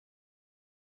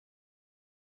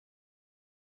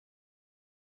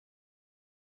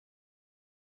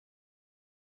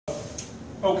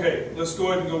Okay, let's go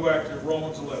ahead and go back to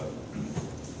Romans 11.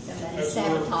 Somebody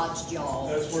sabotaged y'all.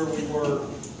 That's where we were.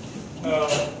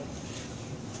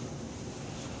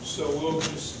 So we'll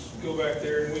just go back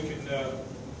there and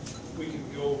we can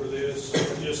go over this.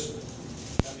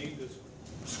 I need the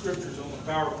scriptures on the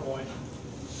PowerPoint.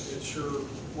 It sure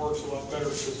works a lot better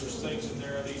because there's things in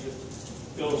there I need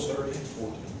to illustrate.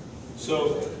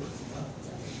 So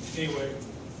anyway.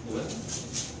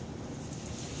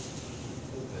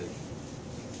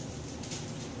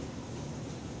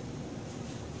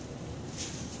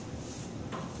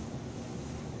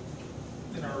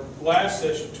 In our last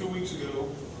session 2 weeks ago,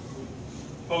 we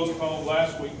postponed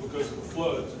last week because of the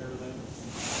floods and everything.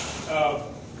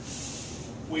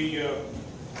 We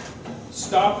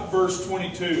stopped at verse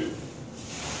 22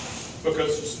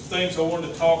 because there's some things I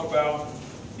wanted to talk about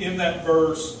in that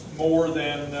verse more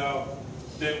than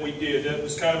we did. That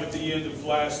was kind of at the end of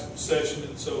last session,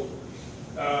 and so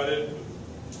we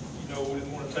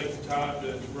didn't want to take the time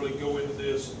to really go into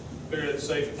this. Figured it's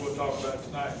safe if we'll talk about it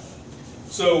tonight.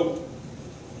 So.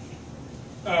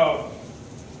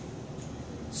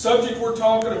 Subject we're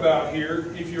talking about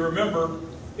here, if you remember,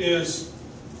 is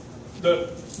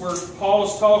where Paul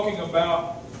is talking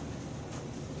about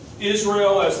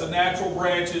Israel as the natural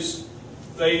branches.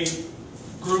 They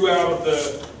grew out of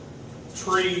the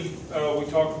tree. We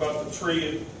talked about the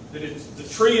tree. The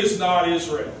tree is not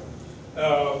Israel.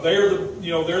 They're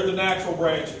the natural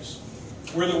branches.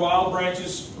 We're the wild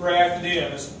branches grafted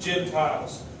in as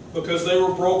Gentiles, because they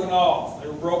were broken off. They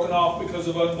were broken off because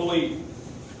of unbelief.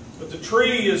 But the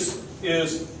tree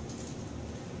is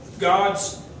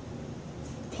God's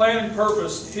plan and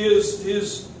purpose,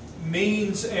 His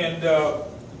means and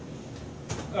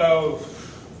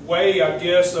way, I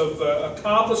guess, of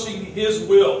accomplishing His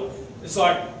will. It's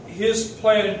like His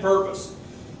plan and purpose.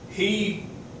 He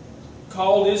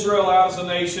called Israel out as a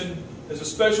nation, as a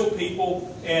special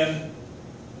people, and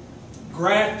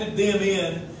grafted them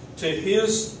in to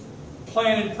His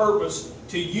plan and purpose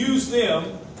to use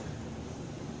them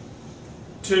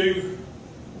to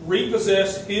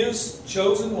repossess His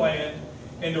chosen land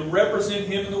and to represent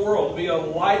Him in the world, to be a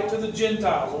light to the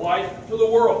Gentiles, a light to the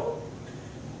world.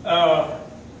 That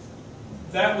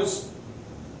was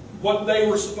what they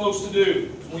were supposed to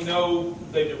do. We know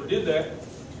they never did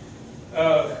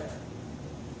that.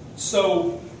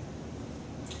 So,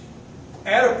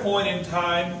 at a point in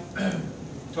time,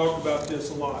 we talked about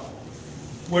this a lot,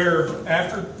 where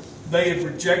after they had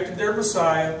rejected their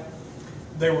Messiah,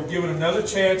 they were given another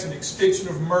chance, an extension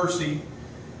of mercy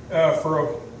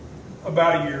for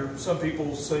about a year. Some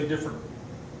people say different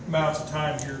amounts of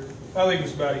time here. I think it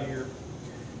was about a year.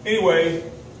 Anyway,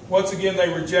 once again they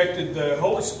rejected the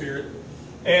Holy Spirit,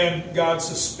 and God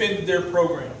suspended their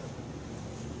program.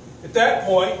 At that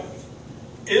point,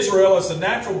 Israel, as the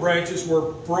natural branches,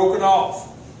 were broken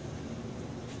off.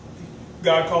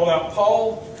 God called out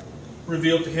Paul,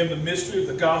 revealed to him the mystery of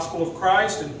the gospel of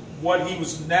Christ and what he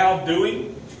was now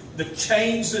doing, the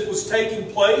change that was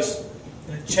taking place,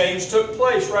 and a change took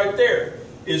place right there.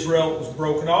 Israel was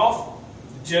broken off.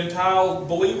 The Gentile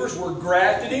believers were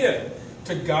grafted in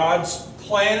to God's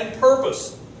plan and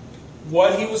purpose.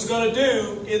 What He was going to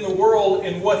do in the world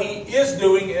and what He is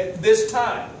doing at this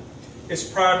time. It's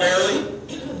primarily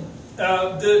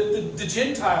the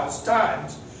Gentiles'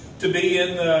 times to be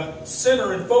in the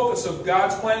center and focus of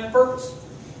God's plan and purpose.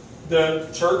 The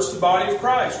church, the body of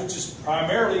Christ, which is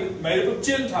primarily made up of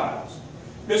Gentiles.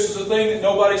 This is a thing that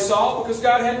nobody saw because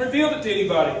God hadn't revealed it to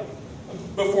anybody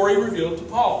before He revealed it to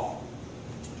Paul.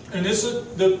 And this is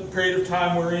the period of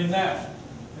time we're in now.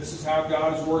 This is how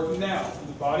God is working now.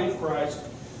 The body of Christ,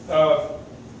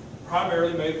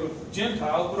 primarily made up of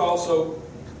Gentiles, but also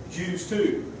Jews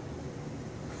too.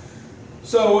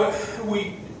 So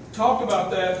we talked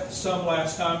about that some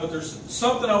last time, but there's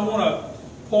something I want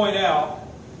to point out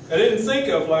I didn't think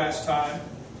of last time,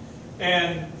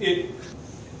 and it's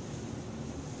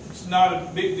not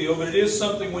a big deal, but it is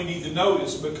something we need to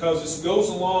notice because this goes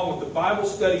along with the Bible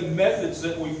study methods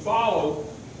that we follow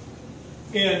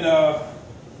in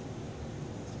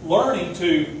learning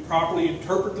to properly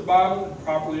interpret the Bible and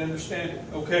properly understand it.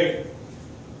 Okay,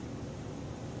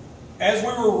 as we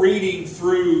were reading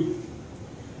through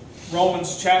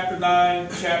Romans chapter 9,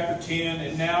 chapter 10,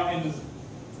 and now into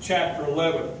chapter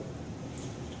 11,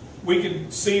 we can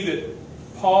see that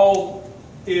Paul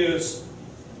is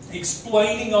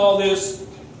explaining all this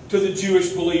to the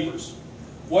Jewish believers.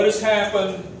 What has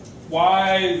happened,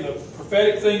 why the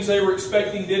prophetic things they were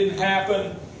expecting didn't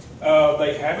happen.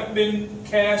 They haven't been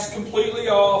cast completely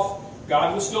off.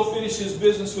 God will still finish His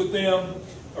business with them.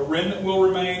 A remnant will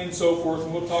remain and so forth.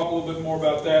 And we'll talk a little bit more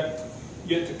about that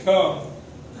yet to come.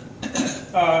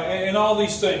 and all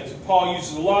these things. Paul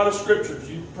uses a lot of scriptures.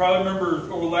 You probably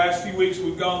remember over the last few weeks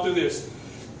we've gone through this.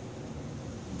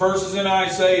 Verses in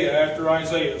Isaiah, after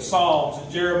Isaiah, Psalms,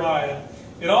 and Jeremiah,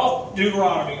 and all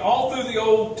Deuteronomy, all through the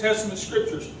Old Testament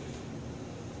scriptures.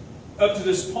 Up to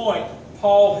this point,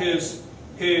 Paul has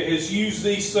used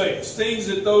these things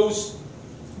that those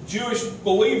Jewish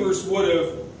believers would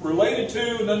have related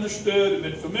to and understood and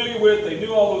been familiar with. They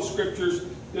knew all those scriptures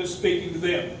that was speaking to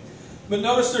them. But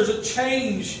notice there's a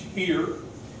change here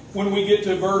when we get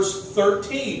to verse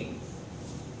 13.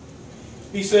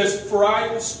 He says, "For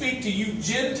I speak to you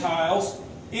Gentiles,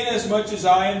 inasmuch as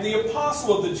I am the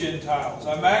apostle of the Gentiles.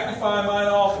 I magnify mine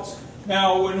office."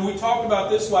 Now, when we talked about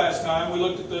this last time, we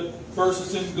looked at the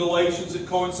verses in Galatians that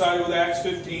coincided with Acts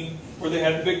 15, where they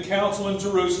had a big council in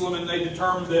Jerusalem, and they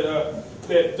determined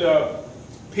that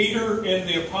Peter and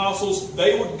the apostles,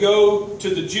 they would go to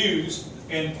the Jews,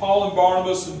 and Paul and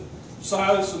Barnabas and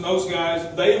Silas and those guys,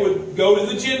 they would go to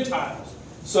the Gentiles.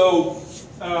 So,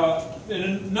 in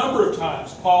a number of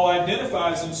times, Paul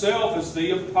identifies himself as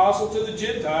the apostle to the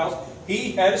Gentiles.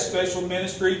 He had a special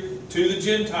ministry to the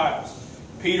Gentiles.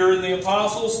 Peter and the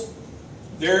apostles,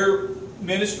 their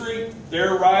ministry,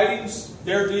 their writings,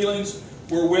 their dealings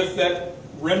were with that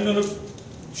remnant of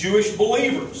Jewish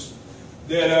believers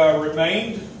that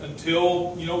remained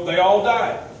until, they all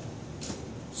died.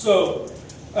 So,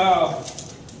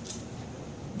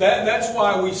 that's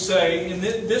why we say, in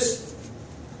this,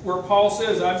 where Paul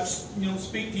says, I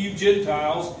speak to you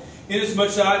Gentiles,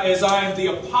 inasmuch as I am the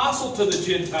apostle to the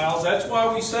Gentiles. That's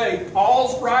why we say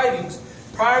Paul's writings,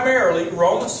 primarily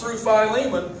Romans through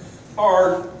Philemon,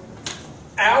 are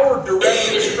our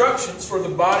direct instructions for the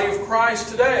body of Christ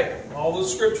today. All the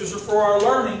scriptures are for our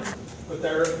learning, but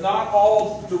they're not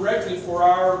all directly for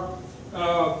our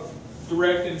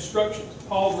direct instructions.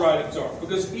 Paul's writings are,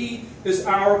 because he is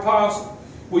our apostle.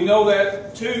 We know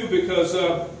that too because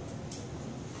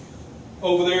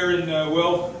over there in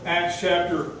Acts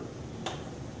chapter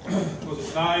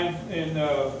 9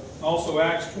 and also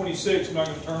Acts 26. I'm not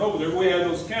going to turn over there. We have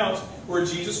those accounts where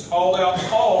Jesus called out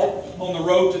Paul on the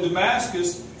road to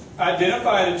Damascus,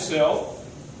 identified himself,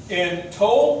 and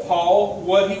told Paul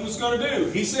what he was going to do.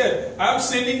 He said, "I'm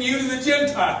sending you to the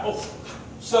Gentiles."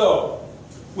 So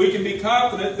we can be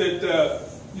confident that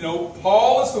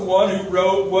Paul is the one who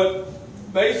wrote what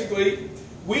basically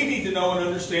we need to know and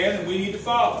understand, and we need to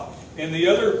follow. And the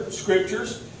other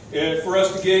scriptures, for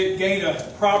us to gain a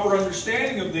proper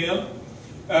understanding of them,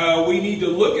 we need to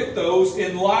look at those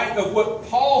in light of what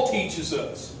Paul teaches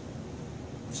us.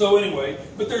 So anyway,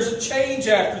 but there's a change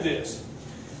after this.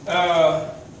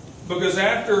 Because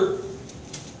after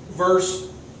verse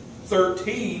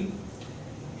 13,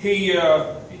 he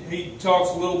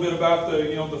talks a little bit about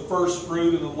the first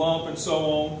fruit and the lump and so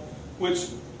on, which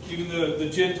even the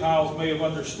Gentiles may have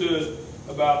understood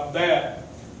about that.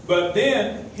 But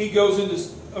then he goes into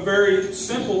a very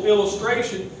simple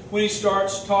illustration when he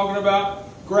starts talking about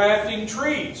grafting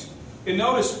trees. And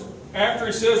notice, after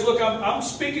he says, "Look, I'm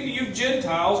speaking to you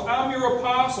Gentiles, I'm your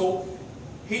apostle,"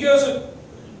 he doesn't,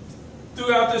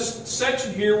 throughout this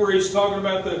section here where he's talking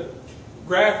about the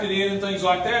grafted in and things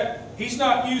like that, he's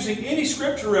not using any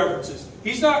scripture references.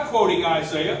 He's not quoting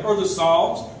Isaiah or the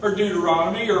Psalms or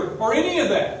Deuteronomy or any of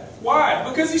that. Why?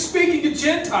 Because he's speaking to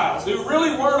Gentiles who really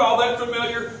weren't all that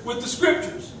familiar with the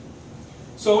scriptures.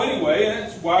 So anyway, and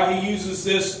that's why he uses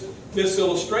this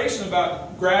illustration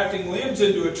about grafting limbs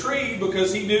into a tree,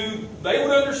 because he knew they would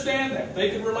understand that.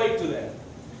 They could relate to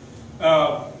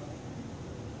that.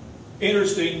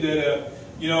 Interesting that,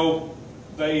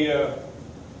 they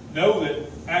know that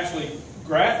actually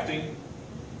grafting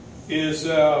is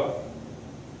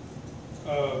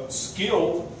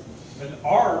skill, an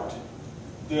art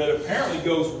that apparently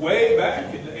goes way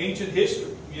back into ancient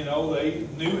history. They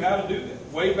knew how to do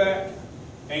that way back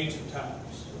ancient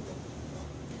times.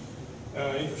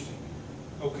 Interesting.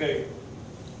 Okay.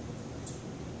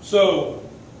 So,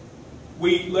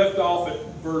 we left off at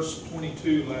verse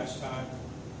 22 last time.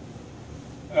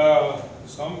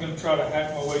 So I'm going to try to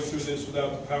hack my way through this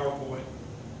without the PowerPoint.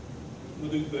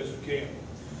 We'll do the best we can.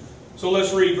 So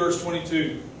let's read verse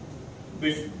 22.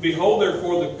 "Behold,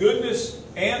 therefore, the goodness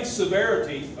and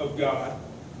severity of God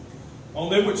on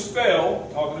them which fell,"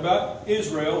 talking about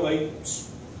Israel, they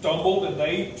stumbled and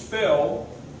they fell,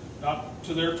 not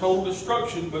to their total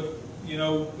destruction, but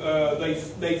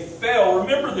they fell.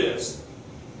 Remember this.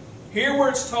 Here where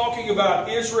it's talking about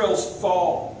Israel's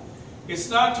fall, it's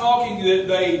not talking that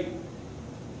they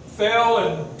fell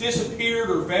and disappeared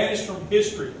or vanished from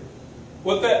history.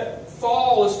 What that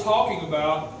fall is talking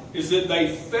about is that they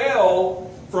fell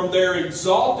from their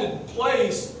exalted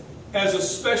place as a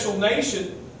special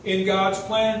nation in God's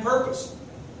plan and purpose,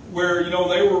 where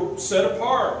they were set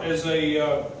apart as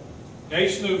a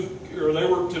nation of, or they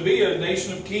were to be a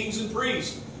nation of kings and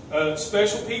priests,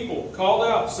 special people, called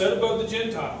out, set above the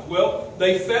Gentiles. Well,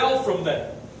 they fell from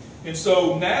that. And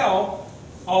so now,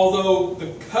 although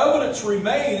the covenants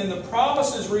remain and the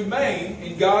promises remain,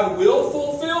 and God will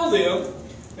fulfill them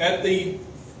at the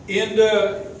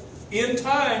end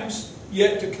times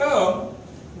yet to come,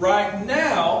 right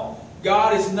now,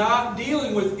 God is not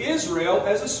dealing with Israel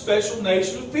as a special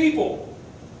nation of people.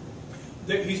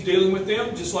 He's dealing with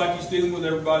them just like He's dealing with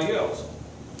everybody else.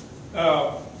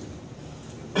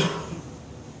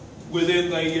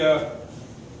 Within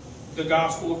the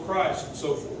gospel of Christ and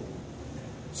so forth.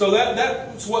 So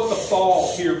that's what the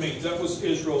fall here means. That was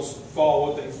Israel's fall,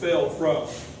 what they fell from.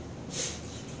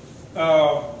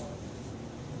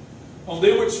 On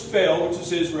them which fell, which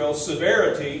is Israel's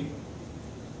severity,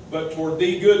 but toward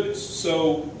thee goodness.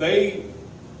 So they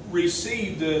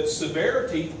received the severe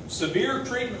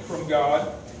treatment from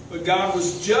God, but God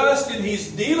was just in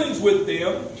His dealings with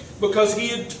them because He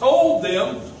had told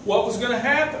them what was going to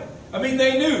happen. I mean,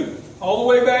 they knew all the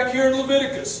way back here in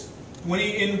Leviticus,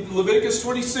 in Leviticus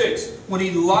 26, when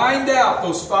He lined out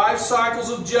those 5 cycles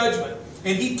of judgment,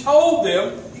 and He told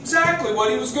them exactly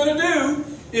what He was going to do.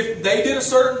 If they did a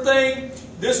certain thing,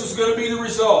 this was going to be the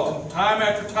result. And time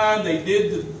after time, they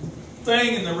did the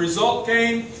thing, and the result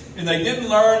came, and they didn't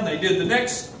learn. They did the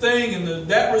next thing, and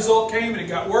that result came, and it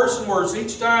got worse and worse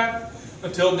each time,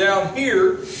 until down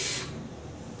here,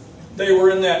 they were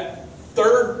in that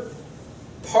third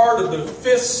part of the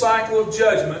 5th cycle of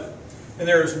judgment, and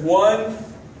there's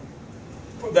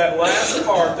that last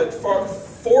part, that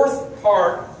 4th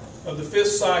part of the 5th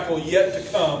cycle yet to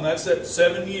come. That's that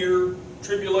 7-year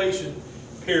tribulation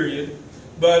period.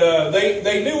 But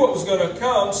they knew what was going to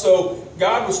come, so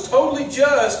God was totally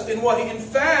just in what in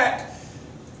fact,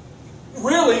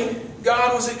 really,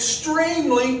 God was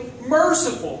extremely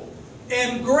merciful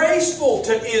and graceful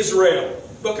to Israel,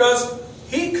 because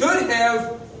He could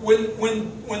have,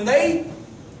 when they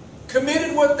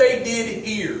committed what they did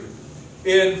here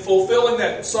in fulfilling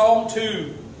that Psalm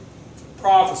 2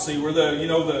 prophecy, where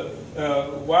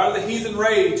why do the heathen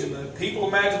rage and the people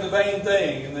imagine the vain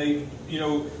thing, and they,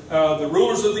 the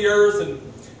rulers of the earth and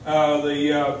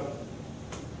the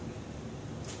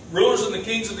rulers and the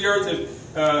kings of the earth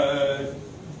have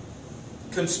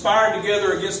conspired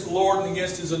together against the Lord and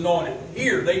against His anointed.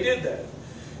 Here, they did that.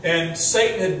 And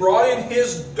Satan had brought in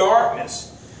his darkness,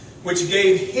 which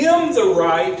gave him the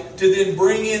right to then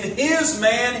bring in his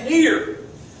man here.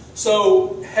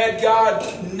 So, had God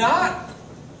not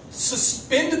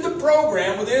suspended the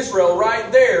program with Israel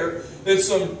right there, then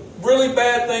some really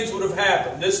bad things would have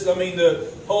happened.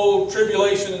 The whole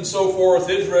tribulation and so forth,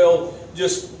 Israel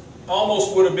just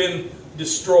almost would have been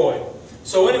destroyed.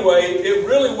 So anyway, it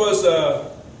really was a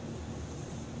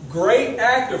great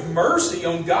act of mercy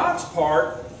on God's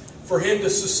part for Him to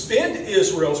suspend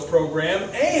Israel's program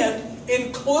and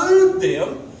include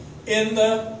them in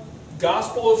the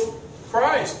gospel of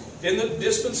Christ, in the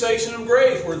dispensation of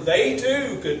grace, where they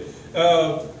too could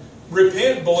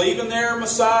repent, believe in their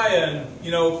Messiah,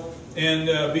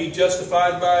 and be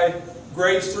justified by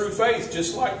grace through faith,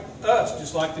 just like us,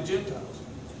 just like the Gentiles.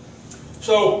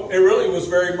 So it really was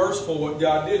very merciful what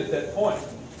God did at that point,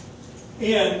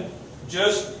 in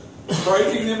just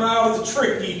breaking them out of the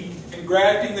treaty and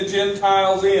grafting the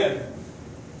Gentiles in.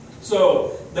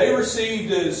 So they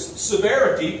received His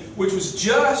severity, which was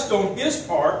just on His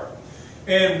part,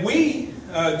 and we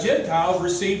Gentiles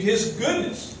received His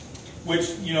goodness, which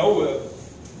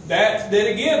that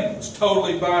again was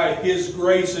totally by His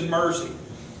grace and mercy,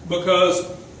 because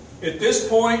at this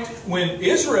point, when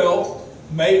Israel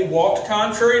walked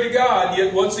contrary to God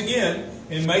yet once again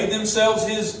and made themselves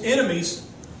His enemies,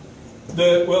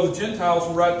 the Gentiles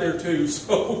were right there too.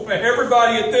 So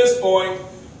everybody at this point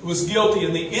was guilty,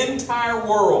 and the entire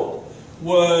world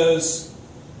was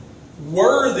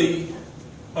worthy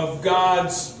of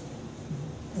God's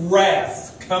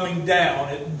wrath coming down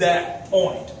at that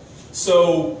point.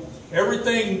 So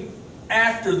everything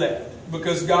after that,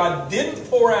 because God didn't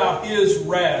pour out His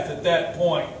wrath at that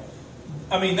point,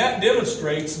 that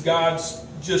demonstrates God's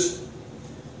just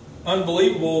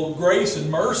unbelievable grace and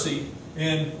mercy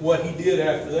in what He did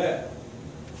after that.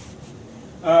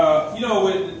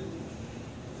 It's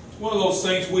one of those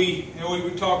things we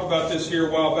talked about this here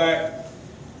a while back.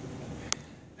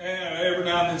 Every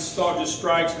now and then this thought just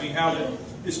strikes me, how that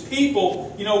as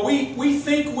people, we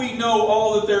think we know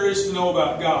all that there is to know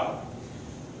about God.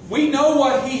 We know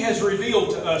what He has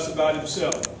revealed to us about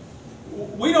Himself.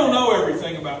 We don't know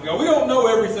everything about God. We don't know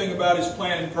everything about His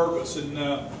plan and purpose.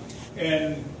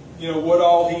 And what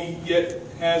all He yet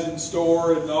has in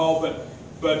store and all.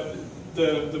 But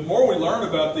the more we learn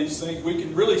about these things, we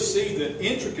can really see the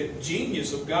intricate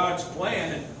genius of God's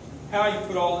plan and how He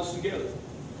put all this together.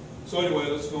 So anyway,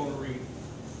 let's go on and read.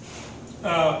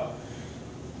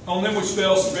 On them which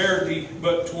fell severity,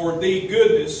 but toward thee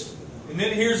goodness. And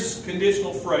then here's this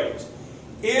conditional phrase.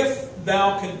 If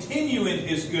thou continue in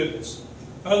His goodness,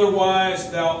 otherwise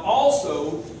thou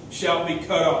also shalt be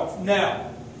cut off.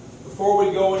 Now, before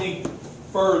we go any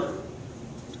further,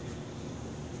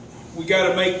 we got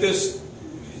to make this,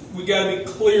 we got to be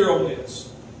clear on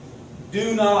this.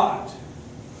 Do not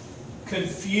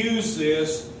confuse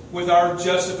this with our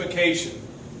justification.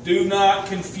 Do not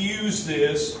confuse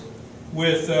this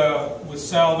with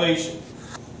salvation.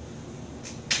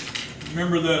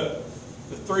 Remember the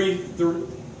three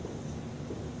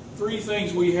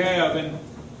things we have, and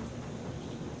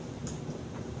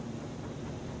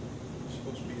it's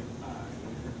supposed to be an I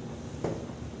here.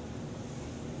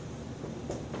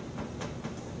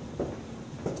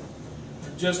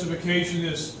 Our justification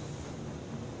is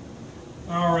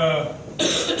our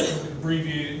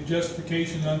abbreviated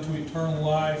justification unto eternal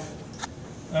life.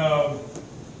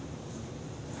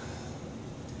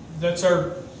 That's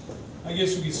our, I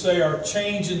guess we could say, our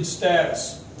change in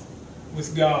status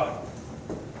with God.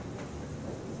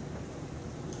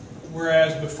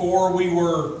 Whereas before we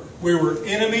were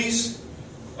enemies,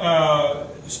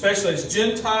 especially as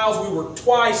Gentiles, we were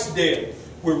twice dead.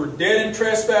 We were dead in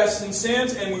trespasses and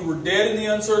sins, and we were dead in the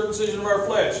uncircumcision of our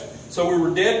flesh. So we were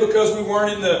dead because we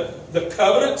weren't in the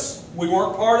covenants. We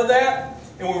weren't part of that.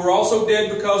 And we were also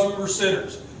dead because we were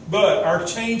sinners. But our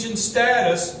change in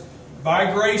status,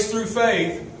 by grace through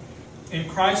faith, in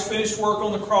Christ's finished work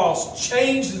on the cross,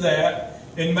 changed that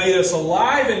and made us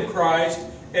alive in Christ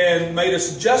and made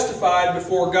us justified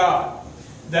before God.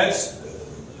 That's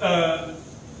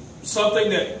something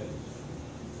that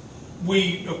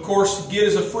we, of course, get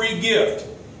as a free gift.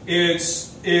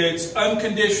 It's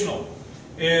unconditional.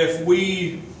 If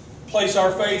we place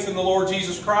our faith in the Lord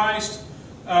Jesus Christ,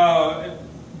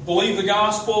 believe the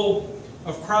gospel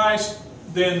of Christ,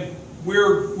 then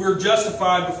we're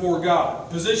justified before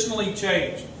God. Positionally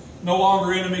changed. No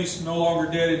longer enemies, no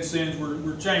longer dead in sins.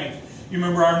 We're changed. You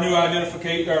remember our new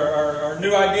identification, our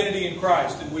new identity in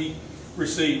Christ that we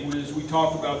received as we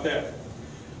talked about that.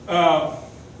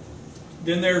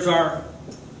 Then there's our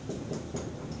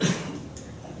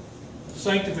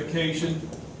sanctification.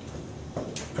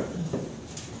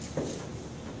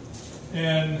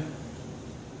 And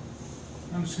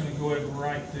I'm just going to go ahead and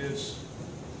write this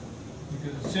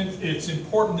because it's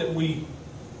important that we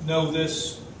know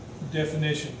this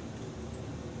definition.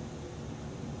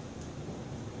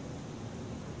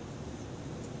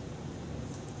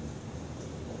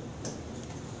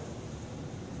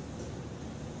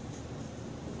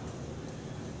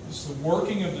 It's the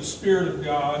working of the Spirit of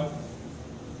God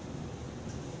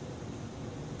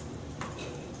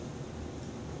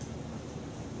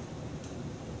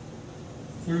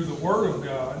through the Word of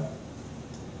God.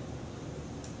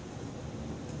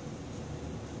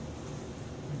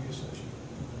 I guess I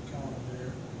should count it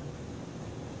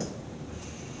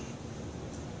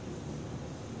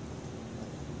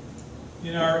there.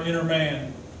 In our inner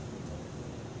man.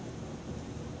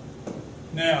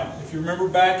 Now, if you remember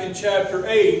back in chapter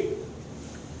 8,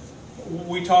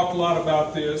 we talked a lot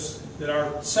about this, that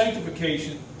our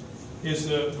sanctification is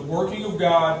the working of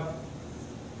God,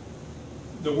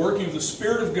 the working of the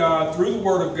Spirit of God through the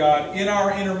Word of God in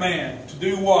our inner man. To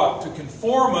do what? To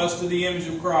conform us to the image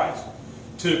of Christ.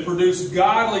 To produce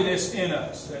godliness in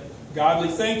us. That godly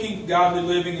thinking, godly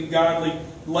living, and godly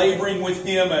laboring with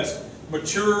Him as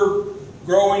mature,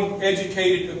 growing,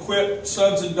 educated, equipped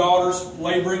sons and daughters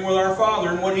laboring with our Father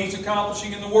and what He's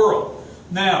accomplishing in the world.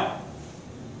 Now,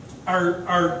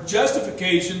 our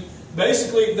justification,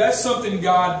 basically, that's something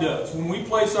God does. When we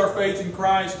place our faith in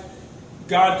Christ,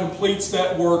 God completes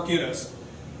that work in us.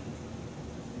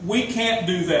 We can't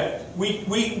do that. We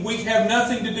have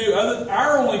nothing to do.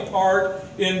 Our only part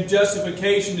in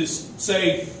justification is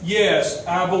say, yes,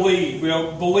 I believe.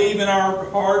 We'll believe in our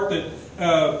heart that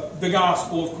the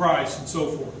gospel of Christ and so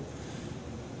forth.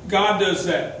 God does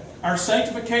that. Our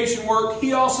sanctification work,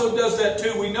 He also does that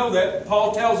too. We know that.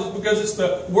 Paul tells us because it's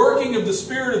the working of the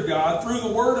Spirit of God through the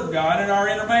Word of God in our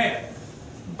inner man.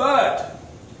 But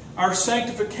our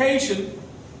sanctification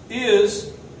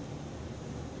is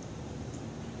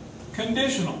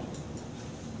conditional.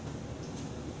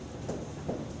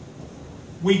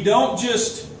 We don't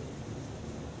just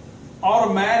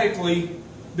automatically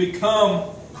become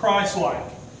Christ-like.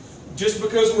 Just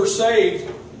because we're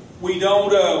saved, we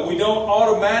don't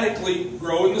automatically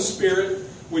grow in the Spirit.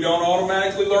 We don't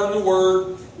automatically learn the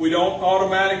Word. We don't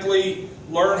automatically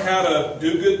learn how to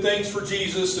do good things for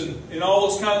Jesus and all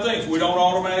those kind of things. We don't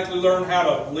automatically learn how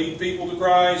to lead people to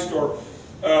Christ or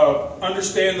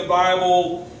understand the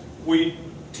Bible. We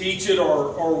teach it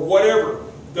or whatever.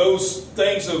 Those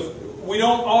things we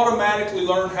don't automatically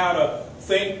learn how to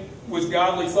think with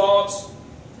godly thoughts,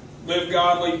 live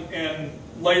godly, and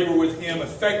labor with Him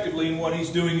effectively in what He's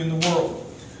doing in the world.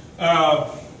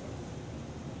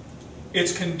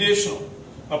 It's conditional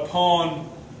upon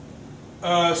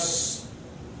us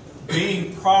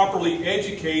being properly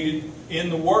educated in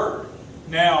the Word.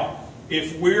 Now,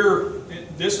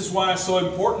 this is why it's so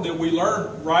important that we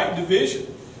learn right division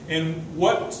and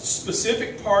what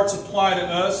specific parts apply to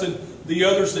us and the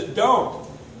others that don't.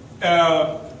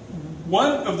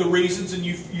 One of the reasons, and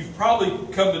you've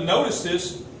probably come to notice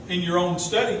this in your own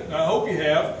study, and I hope you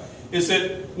have, is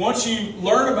that once you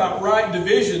learn about right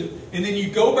division, and then you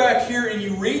go back here and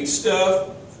you read stuff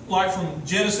like from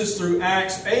Genesis through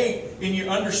Acts 8, and you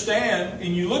understand,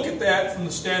 and you look at that from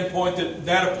the standpoint that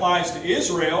that applies to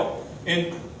Israel,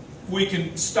 and we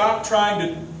can stop trying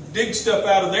to dig stuff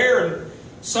out of there and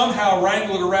somehow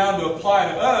wrangle it around to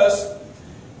apply to us,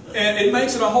 and it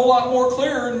makes it a whole lot more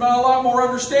clear and a lot more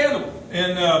understandable,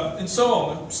 and so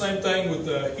on. Same thing with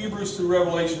Hebrews through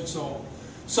Revelation and so on.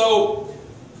 So,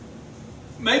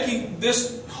 making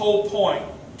this whole point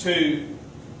to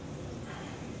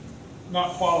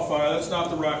not qualify, that's not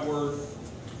the right word,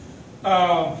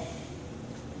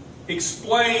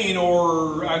 explain,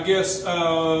 or I guess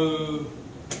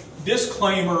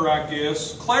disclaimer, I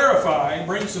guess, clarify,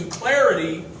 bring some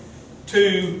clarity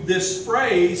to this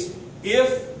phrase,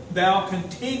 if thou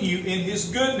continue in His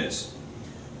goodness.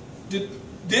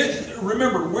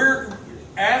 Remember, we're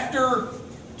after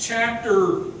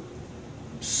chapter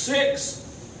 6.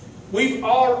 We've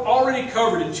already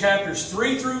covered in chapters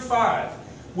 3 through 5.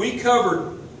 We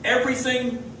covered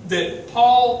everything that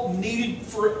Paul needed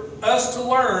for us to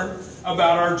learn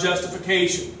about our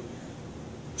justification.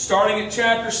 Starting at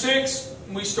chapter 6,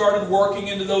 we started working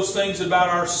into those things about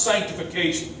our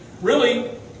sanctification. Really,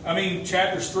 I mean,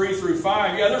 chapters 3 through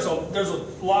 5, yeah, there's a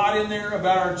lot in there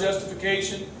about our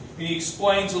justification, and he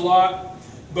explains a lot.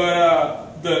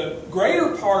 But the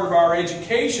greater part of our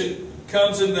education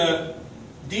comes in the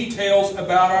details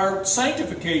about our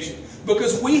sanctification,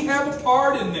 because we have a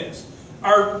part in this.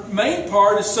 Our main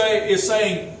part is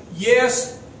saying,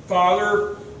 yes,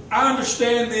 Father, I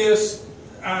understand this.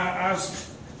 I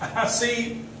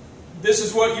see this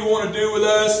is what you want to do with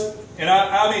us, and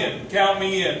I'm in. Count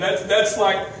me in. That's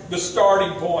like the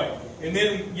starting point. And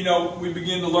then, we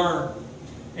begin to learn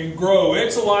and grow.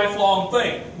 It's a lifelong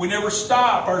thing. We never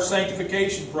stop our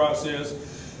sanctification process.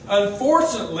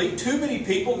 Unfortunately, too many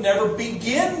people never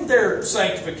begin their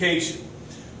sanctification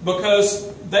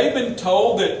because they've been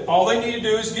told that all they need to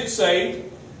do is get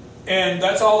saved, and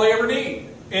that's all they ever need.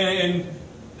 And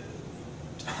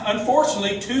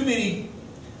unfortunately, too many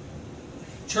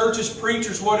churches,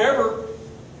 preachers, whatever,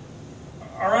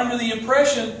 are under the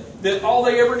impression that all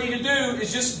they ever need to do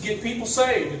is just get people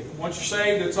saved. Once you're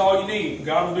saved, that's all you need.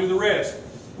 God will do the rest.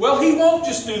 Well, He won't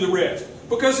just do the rest,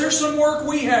 because there's some work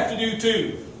we have to do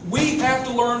too. We have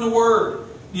to learn the Word,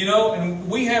 and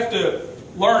we have to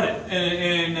learn it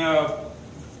and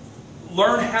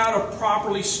learn how to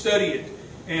properly study it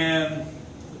and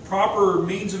the proper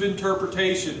means of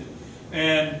interpretation,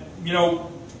 and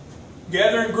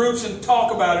gather in groups and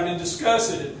talk about it and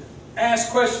discuss it and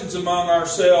ask questions among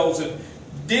ourselves and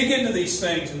dig into these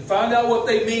things and find out what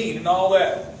they mean and all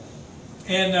that.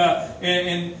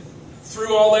 And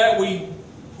through all that, we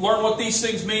learn what these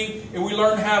things mean, and we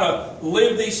learn how to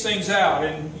live these things out.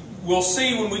 And we'll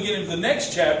see when we get into the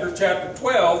next chapter, chapter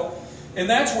 12, and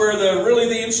that's where really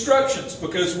the instructions,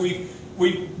 because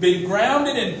we've been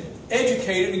grounded and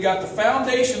educated and got the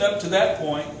foundation up to that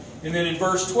point. And then in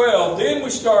verse 12, then we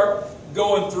start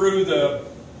going through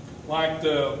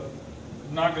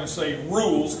I'm not going to say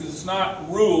rules, because it's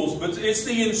not rules, but it's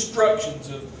the instructions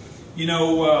of,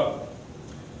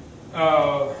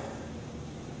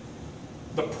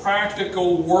 the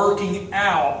practical working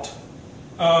out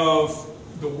of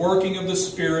the working of the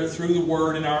Spirit through the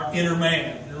Word in our inner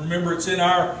man. And remember, it's in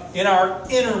our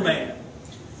inner man.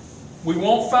 We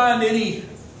won't find any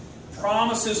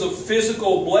promises of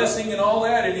physical blessing and all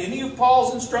that in any of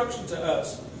Paul's instruction to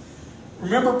us.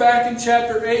 Remember back in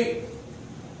chapter 8,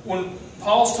 when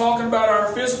Paul's talking about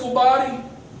our physical body,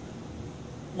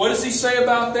 what does he say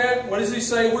about that? What does he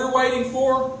say we're waiting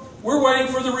for? We're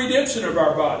waiting for the redemption of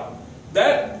our body.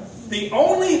 The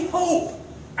only hope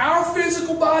our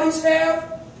physical bodies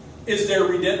have is their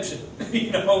redemption.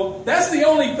 You know, that's the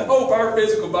only hope our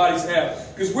physical bodies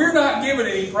have, because we're not given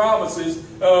any promises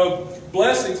of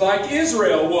blessings like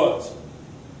Israel was.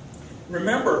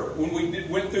 Remember when we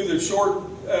went through the short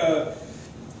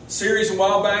series a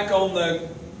while back on the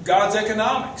God's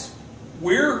economics?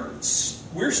 We're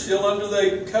still under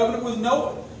the covenant with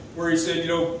Noah, where he said, you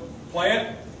know,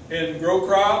 plant and grow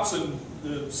crops, and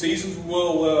the seasons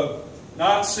will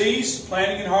not cease,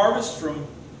 planting and harvest from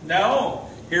now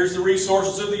on. Here's the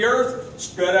resources of the earth,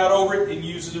 spread out over it and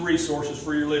use the resources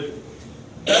for your living.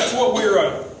 That's what we're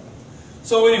under.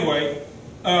 So anyway,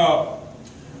 I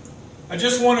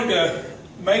just wanted to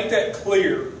make that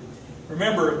clear.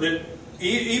 Remember that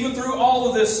even through all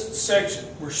of this section,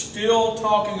 we're still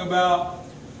talking about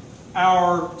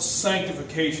our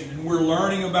sanctification, and we're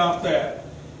learning about that.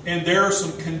 And there are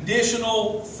some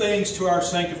conditional things to our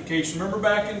sanctification. Remember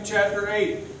back in chapter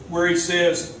 8 where he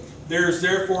says, there is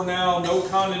therefore now no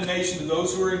condemnation to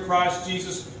those who are in Christ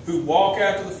Jesus, who walk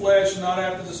after the flesh and not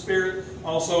after the Spirit.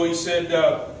 Also he said,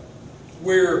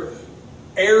 we're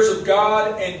heirs of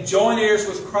God and joint heirs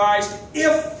with Christ,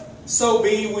 if so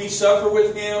be we suffer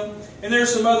with Him. And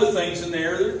there's some other things in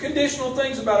there. There are conditional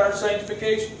things about our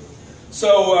sanctification.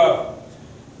 So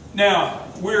now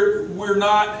we're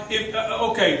not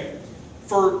okay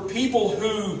for people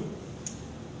who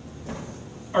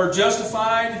are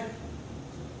justified,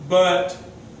 but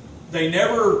they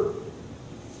never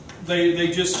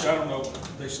they just, I don't know,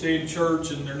 they stay in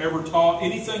church and they're never taught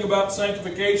anything about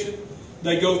sanctification.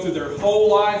 They go through their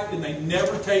whole life and they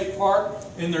never take part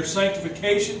in their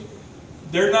sanctification.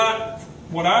 They're not,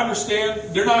 what I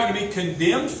understand, they're not going to be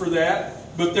condemned for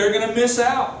that, but they're going to miss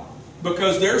out.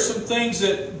 Because there's some things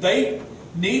that they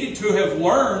needed to have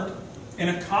learned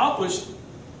and accomplished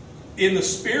in the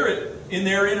Spirit, in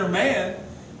their inner man,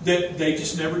 that they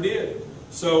just never did.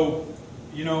 So,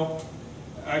 you know,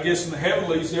 I guess in the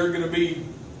heavenlies they're going to be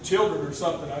children or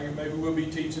something. Maybe we'll be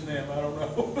teaching them. I don't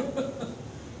know.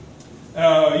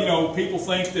 You know, people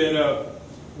think that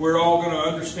we're all going to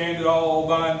understand it all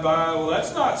by and by. Well,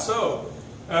 that's not so.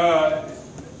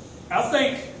 I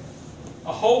think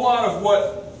a whole lot of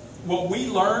what we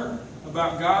learn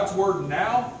about God's Word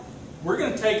now, we're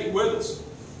going to take it with us.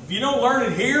 If you don't learn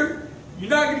it here, you're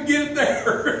not going to get it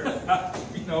there.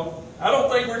 You know, I don't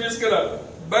think we're just going to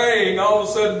bang, all of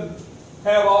a sudden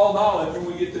have all knowledge when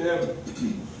we get to heaven.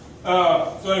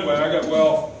 So anyway, I got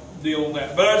well deal on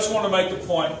that. But I just want to make the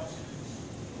point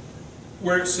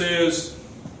where it says,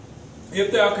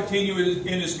 if thou continue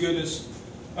in His goodness,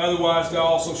 otherwise thou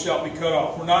also shalt be cut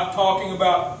off. We're not talking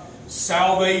about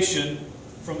salvation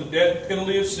from the debt and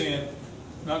penalty of sin.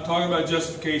 We're not talking about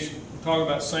justification. We're talking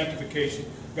about sanctification.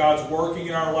 God's working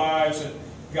in our lives, and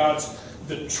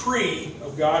the tree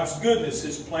of God's goodness,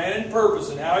 His plan and purpose,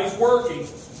 and how He's working.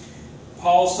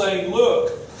 Paul's saying,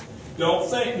 look, don't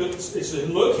think, he said,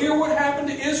 look here what happened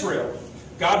to Israel.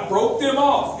 God broke them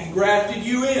off and grafted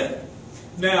you in.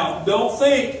 Now, don't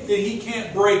think that He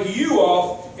can't break you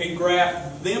off and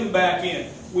graft them back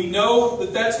in. We know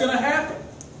that that's going to happen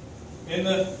in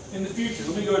the future.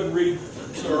 Let me go ahead and read,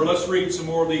 or let's read some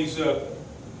more of these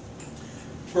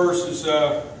verses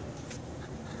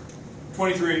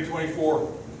 23 and 24.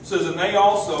 It says, and they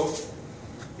also,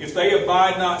 if they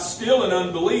abide not still in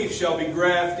unbelief, shall be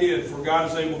grafted in, for God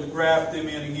is able to graft them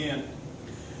in again.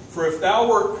 For if thou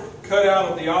wert cut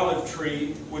out of the olive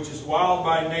tree, which is wild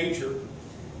by nature,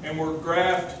 and were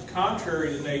grafted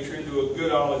contrary to nature into a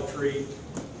good olive tree,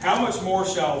 how much more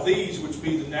shall these, which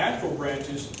be the natural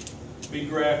branches, be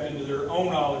grafted into their own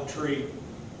olive tree?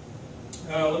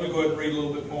 Let me go ahead and read a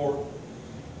little bit more.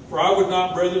 For I would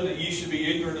not, brethren, that ye should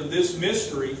be ignorant of this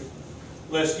mystery,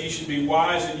 lest ye should be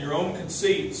wise in your own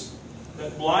conceits,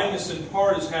 that blindness in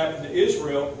part has happened to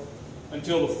Israel,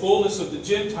 until the fullness of the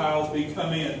Gentiles be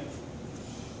come in.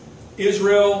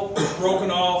 Israel was broken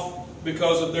off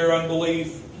because of their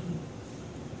unbelief.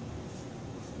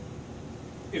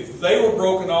 If they were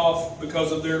broken off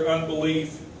because of their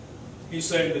unbelief, he's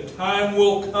saying the time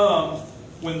will come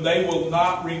when they will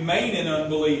not remain in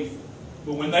unbelief.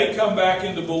 But when they come back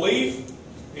into belief,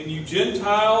 and you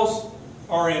Gentiles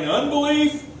are in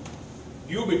unbelief,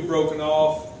 you'll be broken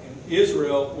off, and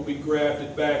Israel will be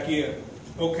grafted back in.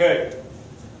 Okay,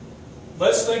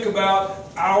 let's think about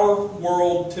our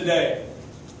world today.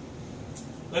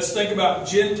 Let's think about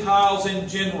Gentiles in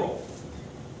general.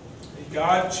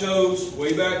 God chose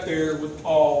way back there with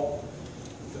Paul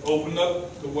to open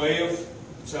up the way of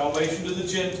salvation to the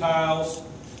Gentiles,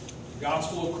 the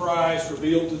gospel of Christ,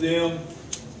 revealed to them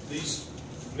these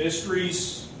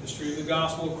mysteries, mystery of the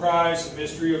gospel of Christ, the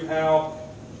mystery of how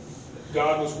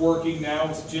God was working now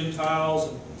with the Gentiles,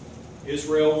 and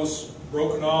Israel was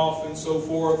broken off and so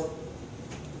forth.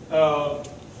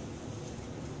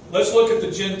 Let's look at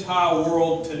the Gentile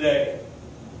world today.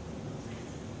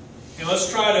 And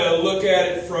let's try to look at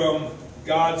it from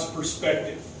God's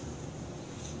perspective.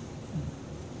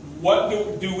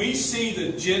 What do we see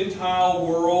the Gentile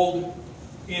world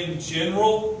in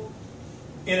general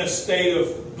in a state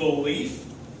of belief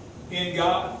in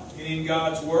God and in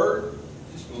God's Word?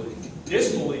 Disbelief.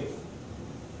 Disbelief.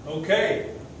 Okay.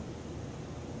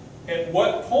 At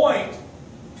what point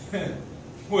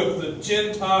would the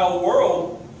Gentile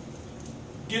world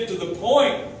get to the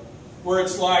point where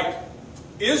it's like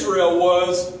Israel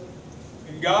was,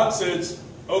 and God says,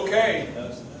 okay,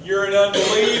 you're in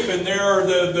unbelief, and there are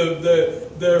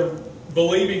the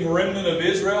believing remnant of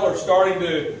Israel are starting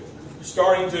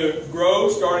to grow,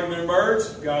 starting to emerge.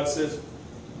 God says,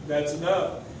 that's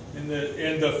enough. And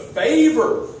the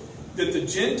favor that the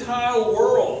Gentile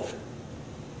world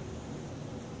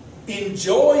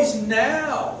enjoys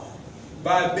now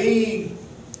by being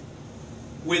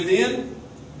within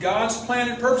God's plan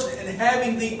and purpose and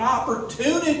having the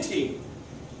opportunity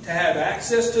to have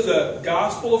access to the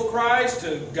gospel of Christ,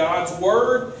 to God's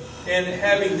Word, and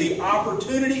having the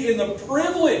opportunity and the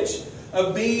privilege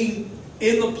of being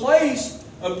in the place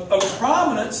of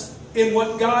prominence in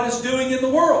what God is doing in the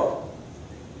world.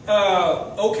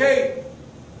 Okay,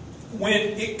 when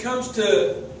it comes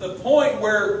to the point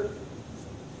where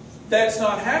that's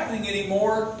not happening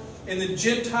anymore and the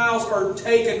Gentiles are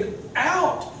taken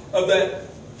out of that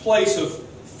place of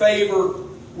favor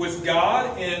with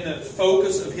God and the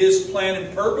focus of His plan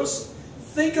and purpose,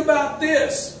 think about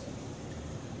this.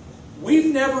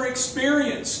 We've never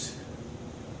experienced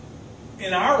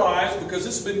in our lives, because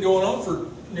this has been going on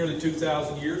for nearly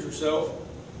 2,000 years or so,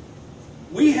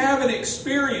 we haven't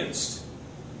experienced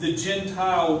the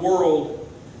Gentile world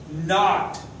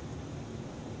not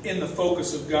in the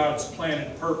focus of God's plan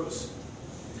and purpose.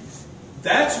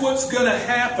 That's what's going to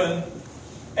happen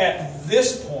at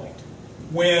this point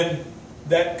when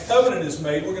that covenant is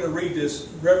made. We're going to read this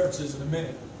references in a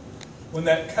minute. When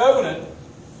that covenant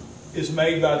is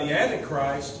made by the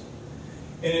Antichrist,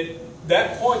 and at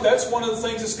that point, that's one of the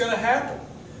things that's going to happen.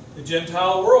 The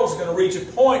Gentile world is going to reach a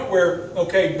point where,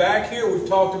 okay, back here we've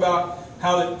talked about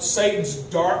how that Satan's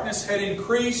darkness had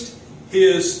increased,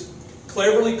 his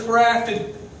cleverly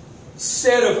crafted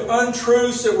set of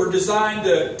untruths that were designed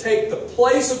to take the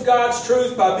place of God's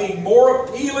truth by being more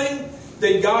appealing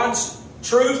than God's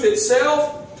truth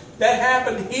itself. That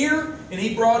happened here, and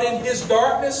he brought in his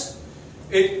darkness.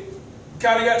 It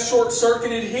kind of got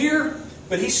short-circuited here,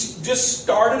 but he's just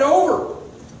started over.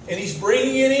 And he's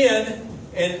bringing it in,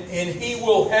 and he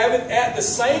will have it at the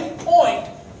same point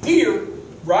here,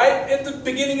 right at the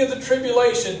beginning of the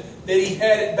tribulation, that he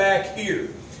had it back here.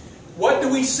 What do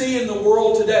we see in the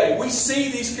world today? We see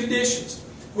these conditions.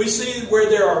 We see where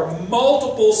there are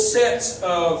multiple sets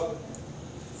of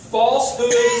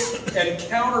falsehoods and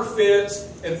counterfeits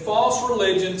and false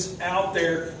religions out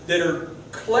there that are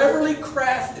cleverly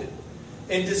crafted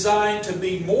and designed to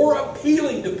be more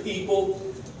appealing to people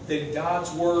than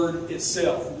God's Word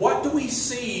itself. What do we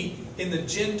see in the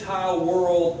Gentile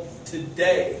world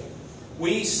today?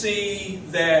 We see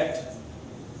that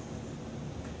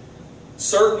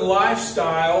certain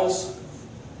lifestyles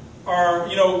are,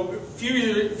 a few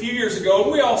years ago,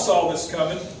 and we all saw this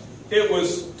coming, it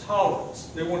was tolerance.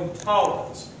 They wanted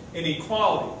tolerance and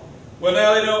equality. Well,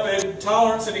 now they don't.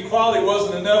 Tolerance and equality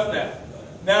wasn't enough now.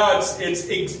 Now it's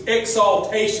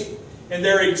exaltation. And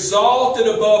they're exalted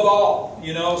above all,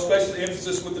 especially the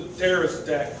emphasis with the terrorist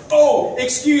attack. Oh,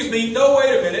 excuse me, no,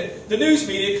 wait a minute. The news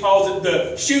media calls it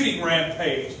the shooting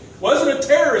rampage. Wasn't a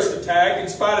terrorist attack, in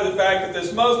spite of the fact that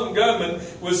this Muslim gunman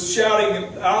was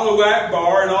shouting Allahu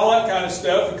Akbar and all that kind of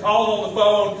stuff and calling on the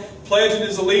phone, pledging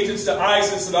his allegiance to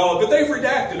ISIS and all. But they've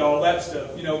redacted all that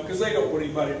stuff, because they don't want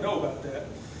anybody to know about that.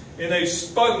 And they've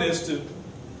spun this to,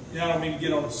 I don't mean to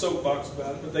get on a soapbox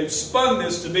about it, but they've spun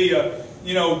this to be a,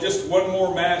 just one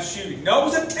more mass shooting. No, it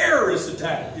was a terrorist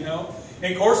attack, And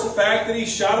of course the fact that he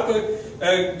shot up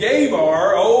a gay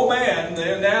bar, oh man,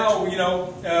 and now,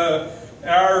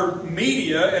 our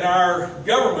media and our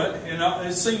government, and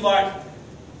it seemed like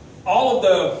all of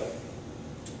the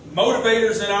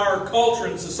motivators in our culture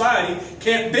and society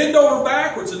can't bend over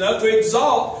backwards enough to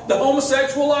exalt the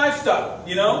homosexual lifestyle,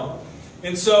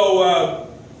 And so,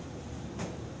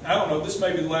 I don't know, this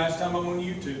may be the last time I'm on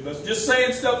YouTube, but just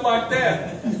saying stuff like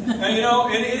that.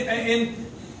 And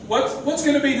what's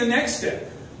going to be the next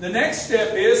step? The next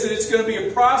step is that it's going to be a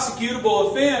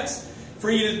prosecutable offense for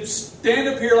you to stand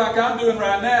up here like I'm doing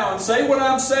right now and say what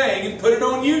I'm saying and put it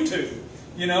on YouTube.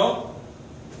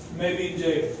 Maybe in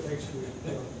jail.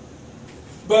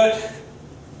 But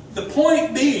the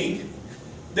point being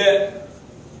that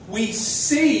we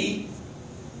see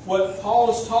what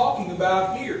Paul is talking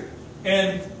about here.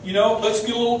 And, let's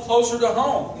get a little closer to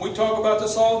home. We talk about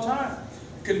this all the time.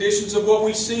 Conditions of what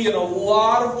we see in a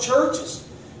lot of churches.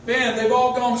 Man, they've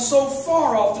all gone so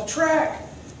far off the track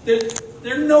that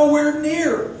they're nowhere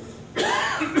near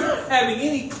having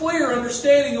any clear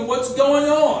understanding of what's going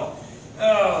on.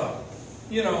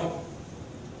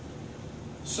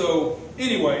 So,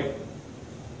 anyway,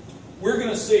 we're going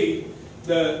to see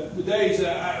the days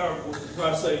that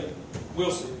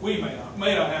we'll see. We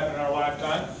may not happen in our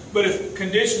lifetime, but if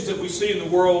conditions that we see in the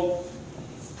world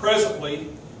presently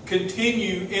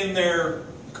continue in their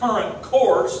current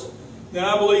course, then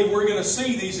I believe we're going to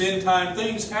see these end time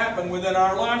things happen within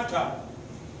our lifetime.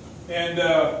 And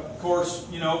of course,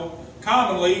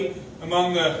 commonly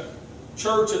among the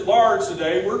church at large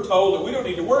today, we're told that we don't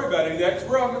need to worry about any of that because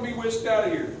we're all going to be whisked out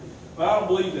of here. Well, I don't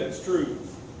believe that's true.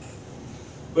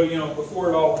 But before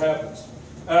it all happens.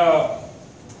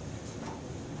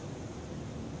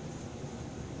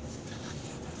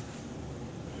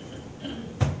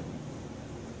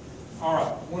 All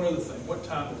right, one other thing. What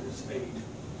time is it? 8.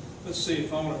 Let's see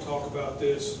if I want to talk about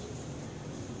this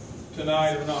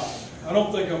tonight or not. I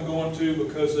don't think I'm going to,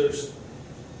 because there's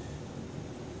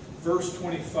verse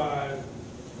 25.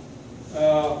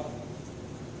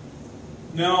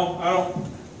 No, I don't.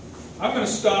 I'm going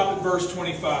to stop at verse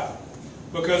 25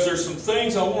 because there's some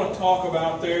things I want to talk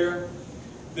about there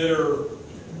that are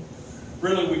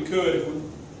really, we could, if we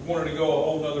wanted to go a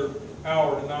whole other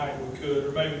hour tonight, we could,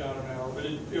 or maybe not an hour, but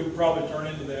it would probably turn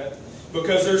into that.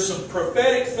 Because there's some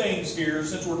prophetic things here,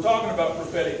 since we're talking about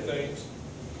prophetic things,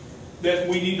 that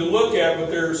we need to look at, but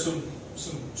there are some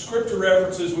scripture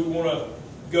references we want to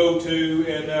go to,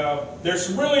 and there's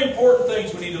some really important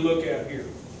things we need to look at here.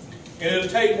 And it'll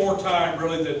take more time,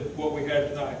 really, than what we had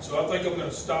tonight. So I think I'm going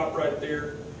to stop right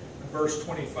there in verse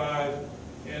 25,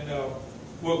 and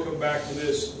we'll come back to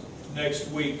this next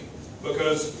week.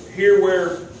 Because here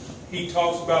where he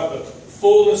talks about the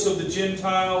fullness of the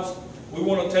Gentiles, we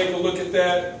want to take a look at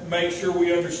that, make sure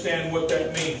we understand what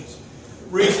that means. The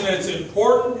reason it's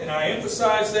important, and I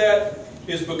emphasize that,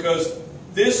 is because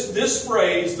this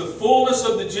phrase, the fullness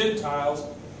of the Gentiles,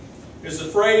 is a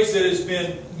phrase that has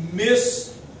been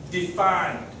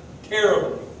misdefined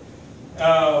terribly.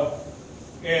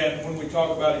 And when we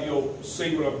talk about it, you'll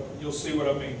see what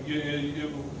I mean.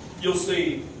 You'll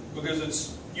see,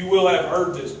 because you will have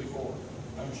heard this before,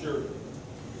 I'm sure.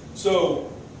 So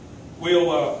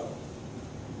we'll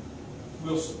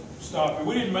stop here.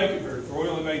 We didn't make it very far. We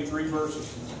only made 3 verses.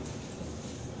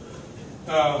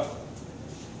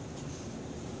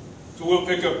 So we'll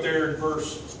pick up there in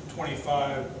verse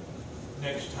 25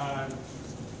 next time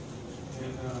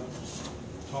and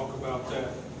talk about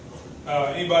that.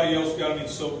 Anybody else got any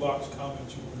soapbox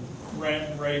comments you want to rant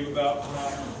and rave about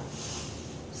tonight?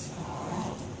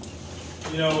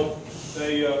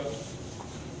 They let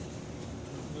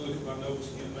me look at my notes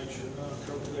again, make sure I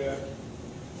covered that.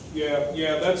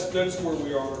 Yeah, that's where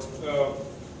we are.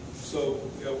 So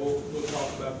we'll talk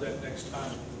about that next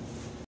time.